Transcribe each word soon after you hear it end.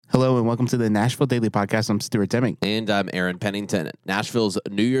Hello and welcome to the Nashville Daily Podcast. I'm Stuart Deming. And I'm Aaron Pennington. Nashville's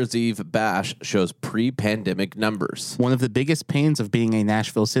New Year's Eve bash shows pre-pandemic numbers. One of the biggest pains of being a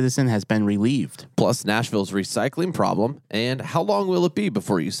Nashville citizen has been relieved. Plus Nashville's recycling problem, and how long will it be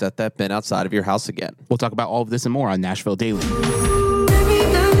before you set that bin outside of your house again? We'll talk about all of this and more on Nashville Daily.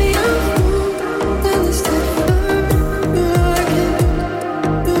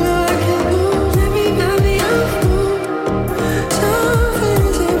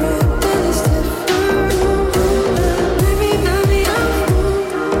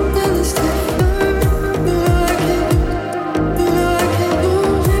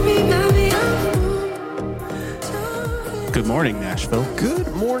 Good morning, Nashville. Good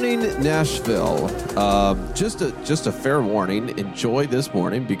morning, Nashville. Just a fair warning. Enjoy this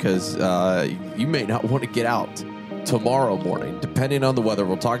morning because you may not want to get out tomorrow morning, depending on the weather.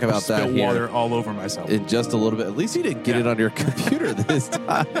 We'll talk about that Spill here water all over myself. in just a little bit. At least you didn't get it on your computer this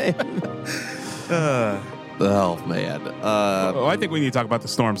time. Oh, man. I think we need to talk about the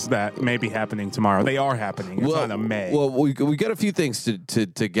storms that may be happening tomorrow. They are happening. It's on a May. Well, we got a few things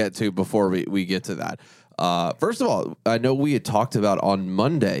to get to before we get to that. First of all, I know we had talked about on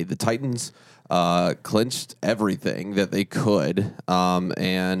Monday, the Titans clinched everything that they could,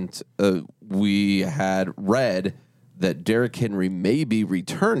 and we had read that Derrick Henry may be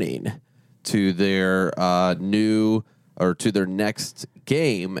returning to their to their next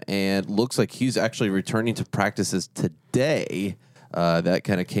game, and looks like he's actually returning to practices today. That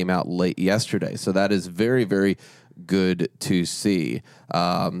kind of came out late yesterday, so that is very, very good to see.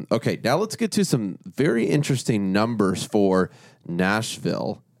 Okay, now let's get to some very interesting numbers for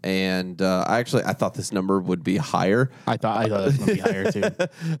Nashville. And I thought this number would be higher. I thought it was going to be higher too.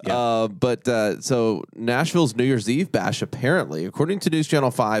 Yeah. So Nashville's New Year's Eve bash, apparently, according to News Channel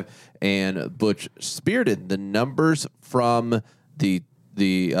 5 and Butch Spirited, the numbers from the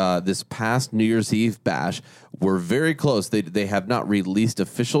this past New Year's Eve bash were very close. They have not released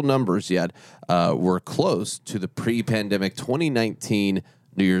official numbers yet. We're close to the pre-pandemic 2019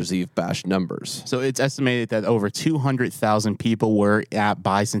 New Year's Eve bash numbers. So it's estimated that over 200,000 people were at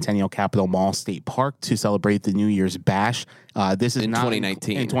Bicentennial Capitol Mall State Park to celebrate the New Year's bash. This is in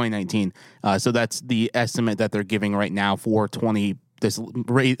 2019. In 2019. So that's the estimate that they're giving right now for this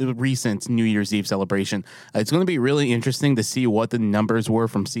recent New Year's Eve celebration. It's going to be really interesting to see what the numbers were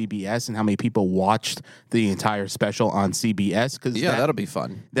from CBS and how many people watched the entire special on CBS. That'll be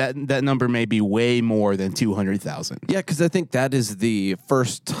fun. That number may be way more than 200,000. Yeah, because I think that is the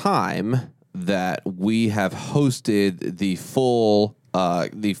first time that we have hosted the full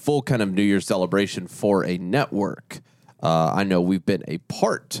kind of New Year's celebration for a network. I know we've been a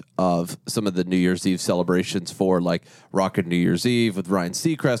part of some of the New Year's Eve celebrations for like Rockin' New Year's Eve with Ryan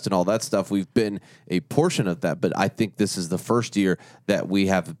Seacrest and all that stuff. We've been a portion of that, but I think this is the first year that we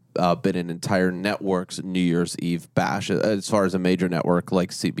have been an entire network's New Year's Eve bash as far as a major network like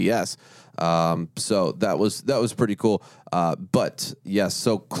CBS. So that was pretty cool. But yes,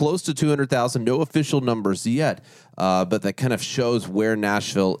 so close to 200,000, no official numbers yet. But that kind of shows where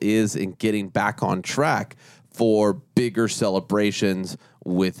Nashville is in getting back on track for bigger celebrations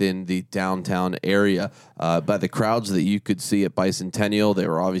within the downtown area. By the crowds that you could see at Bicentennial, they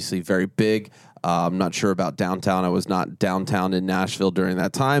were obviously very big. I'm not sure about downtown. I was not downtown in Nashville during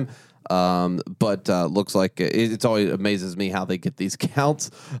that time. But looks like it always amazes me how they get these counts.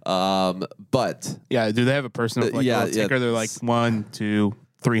 But yeah, do they have a personal ticker? They're like 1, 2,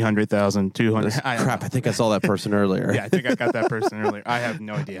 300,000, 200. Crap, I think I saw that person earlier. Yeah, I think I got that person earlier. I have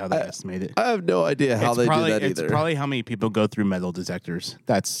no idea how they estimate it. I have no idea how they do that either. It's probably how many people go through metal detectors.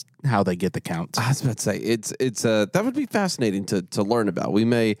 That's how they get the count. I was about to say, it's that would be fascinating to learn about. We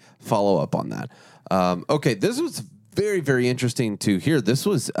may follow up on that. Okay, this was very, very interesting to hear. This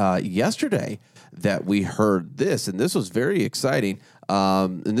was yesterday that we heard this, and this was very exciting.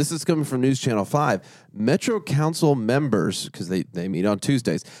 And this is coming from News Channel 5. Metro Council members, because they meet on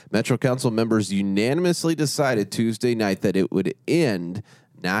Tuesdays, Metro Council members unanimously decided Tuesday night that it would end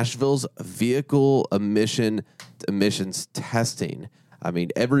Nashville's vehicle emissions testing. I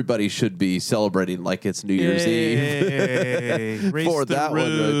mean, everybody should be celebrating like it's New Year's Eve for that one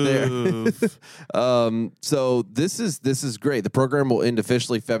right there. So this is great. The program will end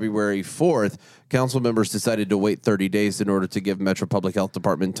officially February 4th. Council members decided to wait 30 days in order to give Metro Public Health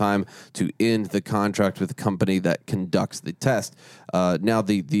Department time to end the contract with the company that conducts the test. Now,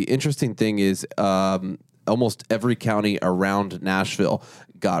 the interesting thing is almost every county around Nashville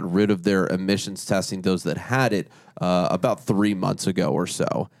got rid of their emissions testing, those that had it, about 3 months ago or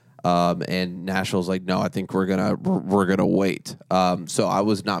so. And Nashville's like, no, I think we're gonna wait. So I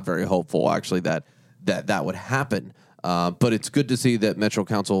was not very hopeful actually that would happen. But it's good to see that Metro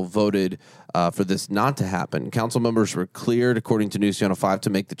Council voted for this not to happen. Council members were cleared, according to News Channel 5, to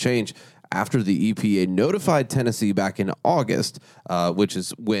make the change after the EPA notified Tennessee back in August, which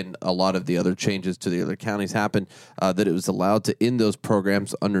is when a lot of the other changes to the other counties happened, that it was allowed to end those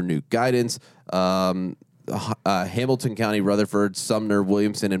programs under new guidance. Hamilton County, Rutherford, Sumner,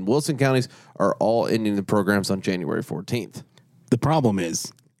 Williamson, and Wilson counties are all ending the programs on January 14th. The problem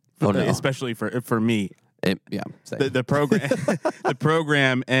is, especially for me, the program the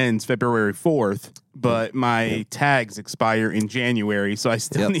program ends February 4th, but my tags expire in January, so I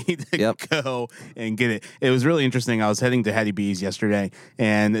still need to go and get it. It was really interesting. I was heading to Hattie B's yesterday,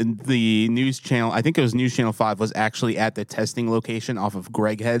 and the news channel, I think it was News Channel 5, was actually at the testing location off of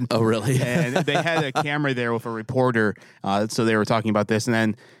Greghead. Oh, really? And they had a camera there with a reporter, so they were talking about this, and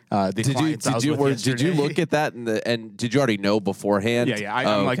then did you look at that and did you already know beforehand? Yeah.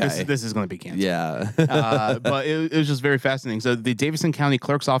 I'm like, this is going to be canceled. Yeah. But it was just very fascinating. So the Davidson County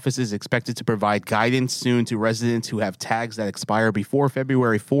Clerk's Office is expected to provide guidance soon to residents who have tags that expire before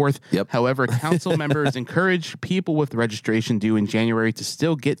February 4th. Yep. However, council members encourage people with registration due in January to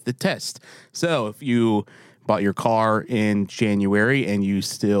still get the test. So if you bought your car in January and you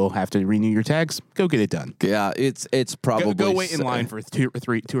still have to renew your tags, go get it done. Yeah, it's probably go wait in line for 2 or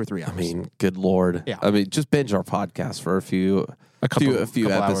 3 hours. I mean, good Lord. Yeah. I mean, just binge our podcast for a few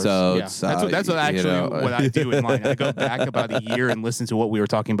episodes. Yeah. That's what actually what I do in line. I go back about a year and listen to what we were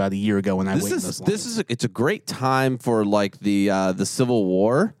talking about a year ago when I wait in those lines. It's a great time for like the Civil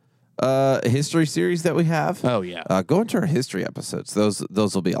War history series that we have. Oh yeah. Go into our history episodes.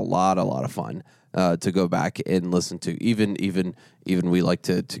 Those will be a lot of fun to go back and listen to. Even we like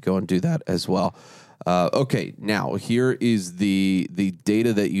to go and do that as well. Okay, now here is the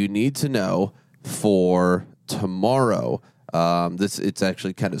data that you need to know for tomorrow. It's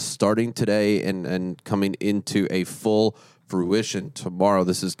actually kind of starting today and coming into a full fruition tomorrow.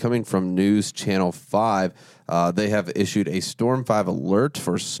 This is coming from News Channel 5. They have issued a Storm 5 alert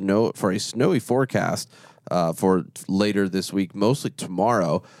for a snowy forecast for later this week, mostly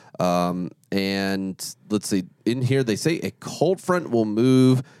tomorrow. And let's see, in here they say a cold front will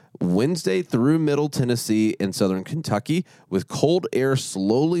move Wednesday through Middle Tennessee and Southern Kentucky, with cold air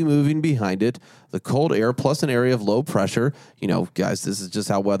slowly moving behind it. The cold air plus an area of low pressure. You know, guys, this is just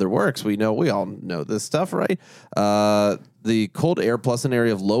how weather works. We all know this stuff, right? The cold air plus an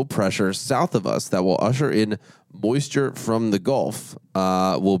area of low pressure south of us that will usher in moisture from the Gulf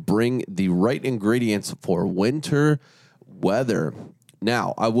will bring the right ingredients for winter weather.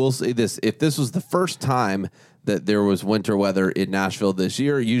 Now, I will say this. If this was the first time that there was winter weather in Nashville this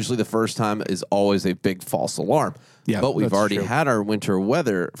year, usually the first time is always a big false alarm. Yeah, but we've already had our winter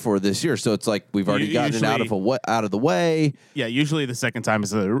weather for this year, so it's like we've already gotten it out of the way. Yeah, usually the second time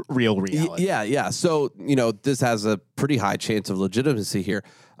is a real reality. Yeah. So, this has a pretty high chance of legitimacy here.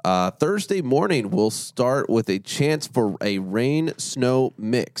 Thursday morning, we'll start with a chance for a rain-snow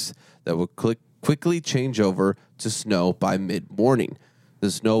mix that will quickly change over to snow by mid-morning. The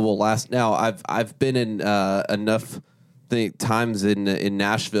snow will last. Now, I've been in enough times in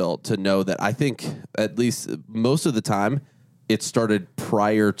Nashville to know that I think at least most of the time it started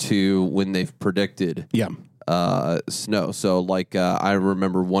prior to when they've predicted snow. So, like I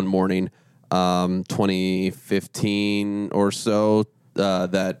remember one morning, 2015 or so,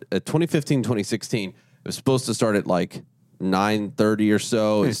 that 2015, 2016, it was supposed to start at like 9:30 or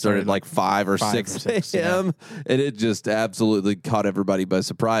so. It started like 5 or 6 a.m. And it just absolutely caught everybody by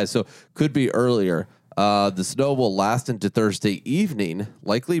surprise. So could be earlier. The snow will last into Thursday evening,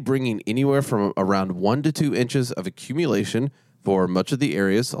 likely bringing anywhere from around 1 to 2 inches of accumulation for much of the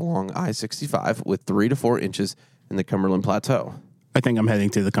areas along I-65, with 3 to 4 inches in the Cumberland Plateau. I think I'm heading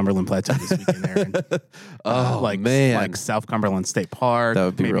to the Cumberland Plateau this weekend, Aaron. Like South Cumberland State Park. That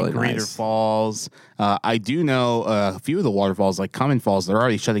would be really Greater nice. Falls. I do know a few of the waterfalls, like Common Falls, they're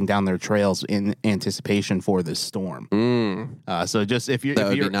already shutting down their trails in anticipation for this storm. So just if you're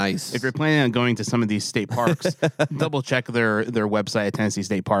planning on going to some of these state parks, double check their website at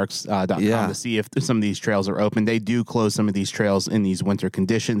TennesseeStateParks.com to see if some of these trails are open. They do close some of these trails in these winter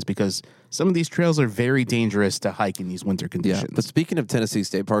conditions because some of these trails are very dangerous to hike in these winter conditions. Yeah, but speaking of Tennessee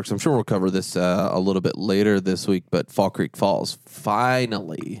State Parks, I'm sure we'll cover this a little bit later this week, but Fall Creek Falls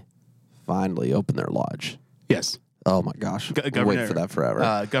finally opened their lodge. Yes. Oh, my gosh. We'll wait for that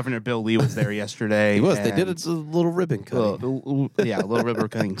forever. Governor Bill Lee was there yesterday. He was. They did a little ribbon cutting. A little ribbon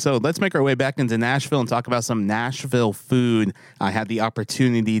cutting. So let's make our way back into Nashville and talk about some Nashville food. I had the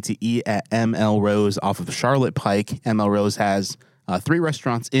opportunity to eat at ML Rose off of Charlotte Pike. ML Rose has 3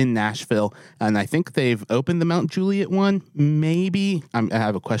 restaurants in Nashville, and I think they've opened the Mount Juliet one. Maybe I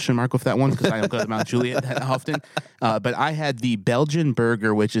have a question mark with that one because I don't go to Mount Juliet that often. But I had the Belgian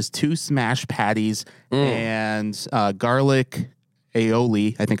burger, which is 2 smash patties and garlic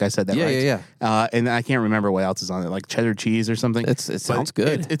aioli. I think I said that right. Yeah. And I can't remember what else is on it, like cheddar cheese or something. It sounds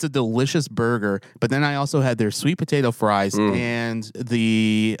good. It's a delicious burger. But then I also had their sweet potato fries and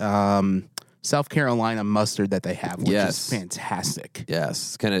the South Carolina mustard that they have, which is fantastic.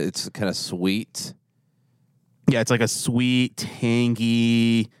 Yes, it's kind of sweet. Yeah, it's like a sweet,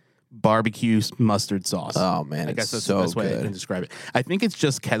 tangy barbecue mustard sauce. Oh man, I guess that's so the best way I can describe it. I think it's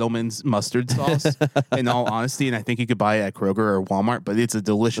just Kettleman's mustard sauce, in all honesty, and I think you could buy it at Kroger or Walmart. But it's a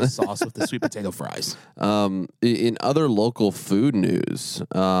delicious sauce with the sweet potato fries. In other local food news,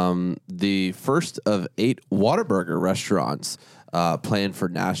 the first of 8 Whataburger restaurants planned for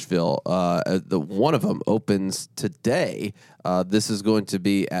Nashville. One of them opens today. This is going to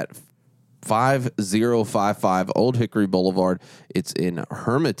be at 5055 Old Hickory Boulevard. It's in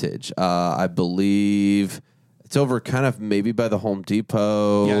Hermitage. I believe it's over kind of maybe by the Home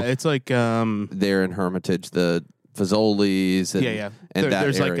Depot. Yeah, it's like there in Hermitage, the Fazoli's and, and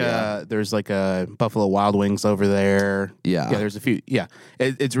there's area. There's like a Buffalo Wild Wings over there. Yeah. There's a few. Yeah,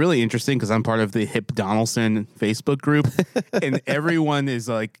 it's really interesting because I'm part of the Hip Donaldson Facebook group, and everyone is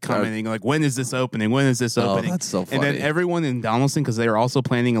like commenting like, "When is this opening? When is this opening?" Oh, that's so funny. And then everyone in Donaldson, because they are also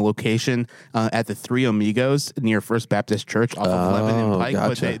planning a location at the Three Amigos near First Baptist Church off of Lebanon Pike,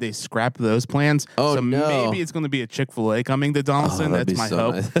 gotcha. but they scrapped those plans. Oh, so no. maybe it's going to be a Chick-fil-A coming to Donaldson. that'd That's be my so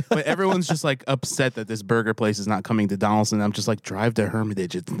hope. nice. But everyone's just like upset that this burger place is not coming to Donaldson. I'm just like, drive to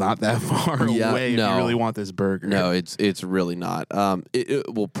Hermitage. It's not that far away if you really want this burger. No, it's really not.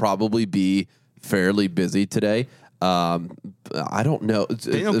 It will probably be fairly busy today. I don't know.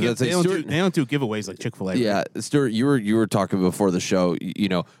 They don't do giveaways like Chick-fil-A. Yeah, Stuart, you were talking before the show. You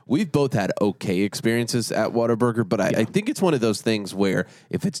know, we've both had okay experiences at Whataburger, but I think it's one of those things where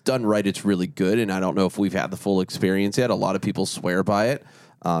if it's done right, it's really good. And I don't know if we've had the full experience yet. A lot of people swear by it.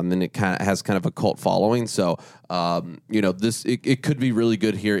 And it kind of has kind of a cult following. So, you know, it could be really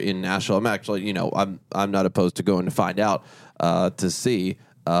good here in Nashville. I'm actually, you know, I'm not opposed to going to find out to see.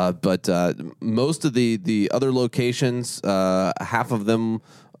 But most of the other locations, half of them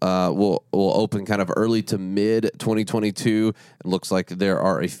will open kind of early to mid 2022. It looks like there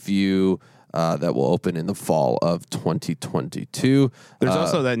are a few that will open in the fall of 2022. There's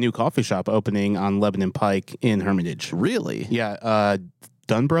also that new coffee shop opening on Lebanon Pike in Hermitage. Really? Yeah.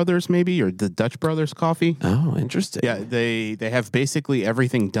 Dunn Brothers, maybe, or the Dutch Brothers Coffee. Oh, interesting. Yeah, they have basically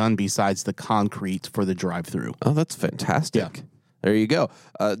everything done besides the concrete for the drive-through. Oh, that's fantastic. Yeah. There you go.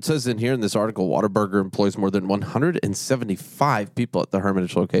 It says in here in this article, Whataburger employs more than 175 people at the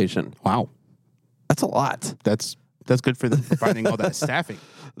Hermitage location. Wow, that's a lot. That's good for them providing all that staffing.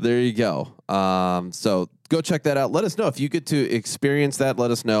 There you go. So go check that out. Let us know if you get to experience that.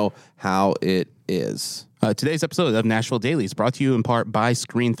 Let us know how it is. Today's episode of Nashville Daily is brought to you in part by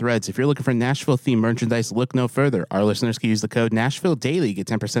Screen Threads. If you're looking for Nashville-themed merchandise, look no further. Our listeners can use the code Nashville Daily, get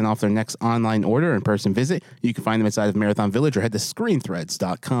 10% off their next online order or in-person visit. You can find them inside of Marathon Village or head to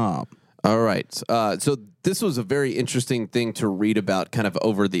screenthreads.com. All right. So this was a very interesting thing to read about kind of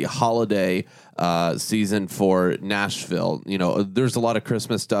over the holiday season for Nashville. You know, there's a lot of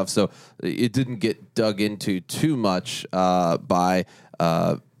Christmas stuff, so it didn't get dug into too much by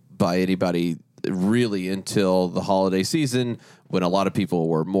anybody really until the holiday season when a lot of people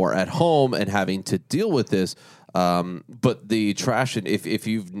were more at home and having to deal with this. But the trash, and if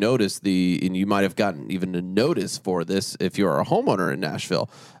you've noticed and you might have gotten even a notice for this if you're a homeowner in Nashville,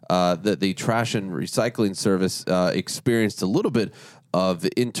 that the trash and recycling service experienced a little bit of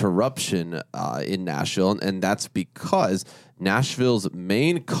interruption in Nashville, and that's because Nashville's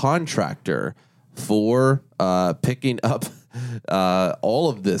main contractor for picking up all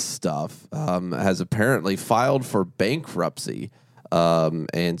of this stuff has apparently filed for bankruptcy.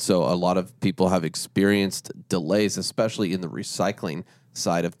 And so a lot of people have experienced delays, especially in the recycling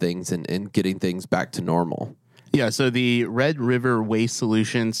side of things and getting things back to normal. Yeah, so the Red River Waste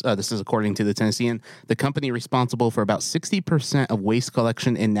Solutions, this is according to the Tennessean, the company responsible for about 60% of waste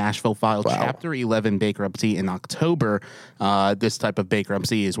collection in Nashville filed Chapter 11 bankruptcy in October. This type of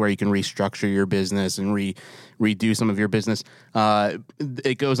bankruptcy is where you can restructure your business and redo some of your business.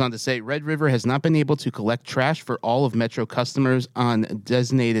 It goes on to say, Red River has not been able to collect trash for all of Metro customers on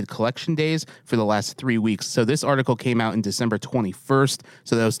designated collection days for the last 3 weeks. So this article came out in December 21st,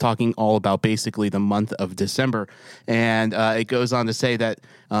 so that was talking all about basically the month of December. December. And it goes on to say that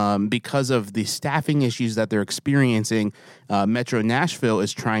because of the staffing issues that they're experiencing, Metro Nashville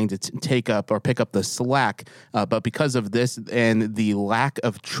is trying to pick up the slack. But because of this and the lack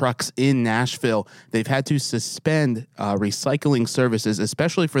of trucks in Nashville, they've had to suspend recycling services,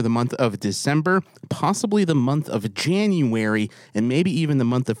 especially for the month of December, possibly the month of January, and maybe even the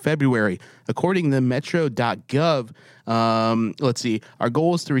month of February. According to metro.gov, let's see, our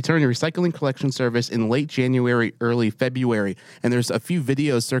goal is to return a recycling collection service in late January, early February. And there's a few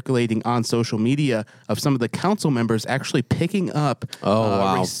videos circulating on social media of some of the council members actually picking up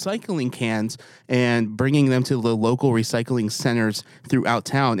recycling cans and bringing them to the local recycling centers throughout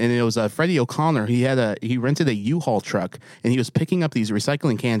town. And it was Freddie O'Connor. He rented a U-Haul truck, and he was picking up these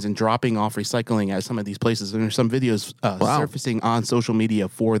recycling cans and dropping off recycling at some of these places. And there's some videos surfacing on social media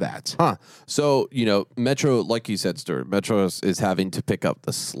for that. Huh. So, Metro, like you said, Stuart, Metro is having to pick up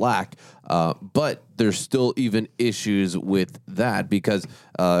the slack, but there's still even issues with that because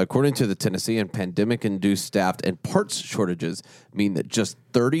according to the Tennessean, pandemic-induced staffed and parts shortages mean that just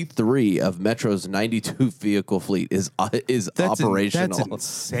 33 of Metro's 92 vehicle fleet is operational. That's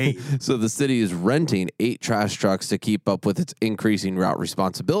insane. So the city is renting 8 trash trucks to keep up with its increasing route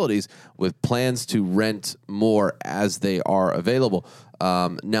responsibilities, with plans to rent more as they are available.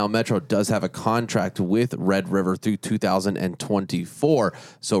 Now, Metro does have a contract with Red River through 2024.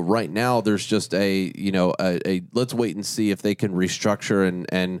 So right now, there's just a let's wait and see if they can restructure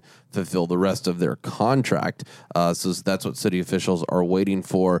and fulfill the rest of their contract. So that's what city officials are waiting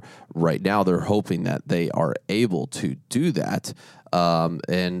for right now. They're hoping that they are able to do that.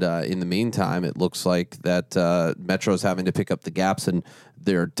 In the meantime, it looks like that Metro is having to pick up the gaps, and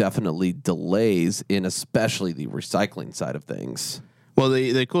there are definitely delays in especially the recycling side of things. Well,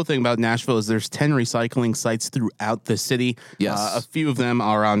 the cool thing about Nashville is there's 10 recycling sites throughout the city. Yes. A few of them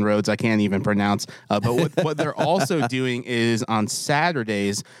are on roads I can't even pronounce. But what they're also doing is on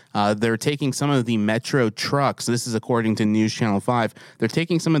Saturdays, they're taking some of the Metro trucks. This is according to News Channel 5. They're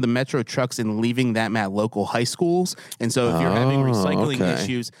taking some of the Metro trucks and leaving them at local high schools. And so if you're having recycling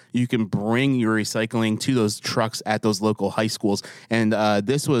issues, you can bring your recycling to those trucks at those local high schools. And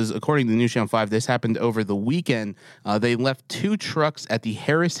this was, according to News Channel 5, this happened over the weekend. They left 2 trucks at the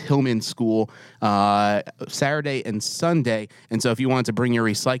Harris Hillman School Saturday and Sunday. And so if you want to bring your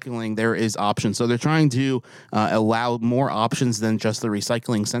recycling, there is options. So they're trying to allow more options than just the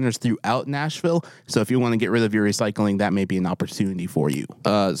recycling centers throughout Nashville. So if you want to get rid of your recycling, that may be an opportunity for you.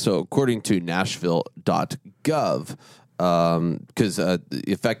 So according to Nashville.gov, because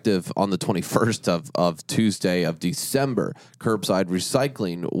effective on the 21st of Tuesday of December, curbside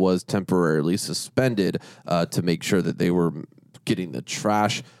recycling was temporarily suspended to make sure that they were getting the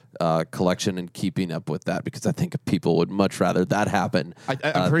trash collection and keeping up with that, because I think people would much rather that happen.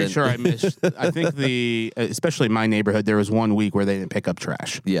 I'm pretty sure I missed. I think especially in my neighborhood, there was one week where they didn't pick up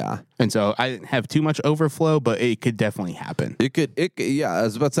trash. Yeah, and so I didn't have too much overflow, but it could definitely happen. It could. Yeah, I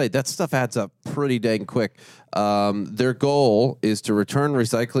was about to say that stuff adds up pretty dang quick. Their goal is to return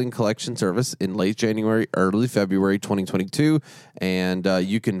recycling collection service in late January, early February 2022, and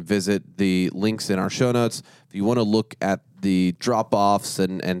you can visit the links in our show notes if you want to look at the drop-offs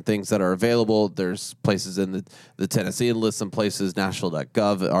and things that are available. There's places in the Tennessean lists some places,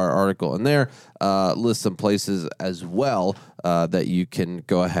 Nashville.gov, our article in there, lists some places as well that you can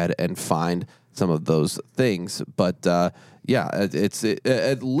go ahead and find some of those things. But it's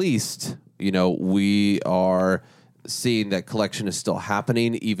at least, we are seeing that collection is still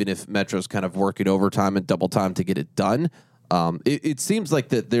happening, even if Metro's kind of working overtime and double time to get it done. It seems like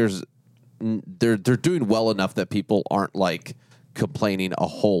that they're doing well enough that people aren't like complaining a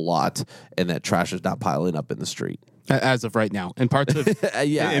whole lot, and that trash is not piling up in the street. As of right now, in parts of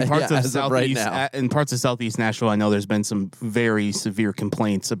Southeast Nashville, I know there's been some very severe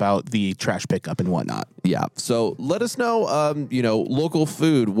complaints about the trash pickup and whatnot. Yeah, so let us know. Local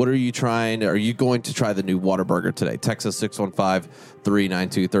food. What are you trying? Are you going to try the new Whataburger today? Text us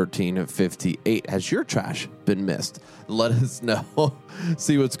 615-392-1358. Has your trash been missed? Let us know.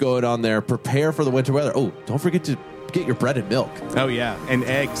 See what's going on there. Prepare for the winter weather. Oh, don't forget to get your bread and milk. Oh yeah, and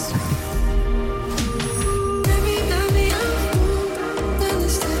eggs.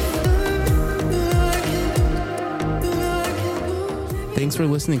 Thanks for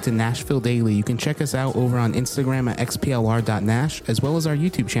listening to Nashville Daily. You can check us out over on Instagram at xplr.nash, as well as our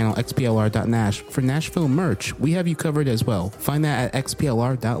YouTube channel, xplr.nash. For Nashville merch, we have you covered as well. Find that at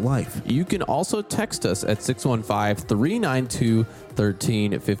xplr.life. You can also text us at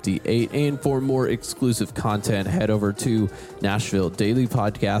 615-392-1358. And for more exclusive content, head over to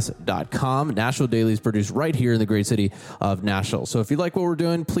NashvilleDailyPodcast.com. Nashville Daily is produced right here in the great city of Nashville. So if you like what we're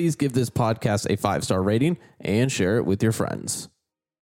doing, please give this podcast a 5-star rating and share it with your friends.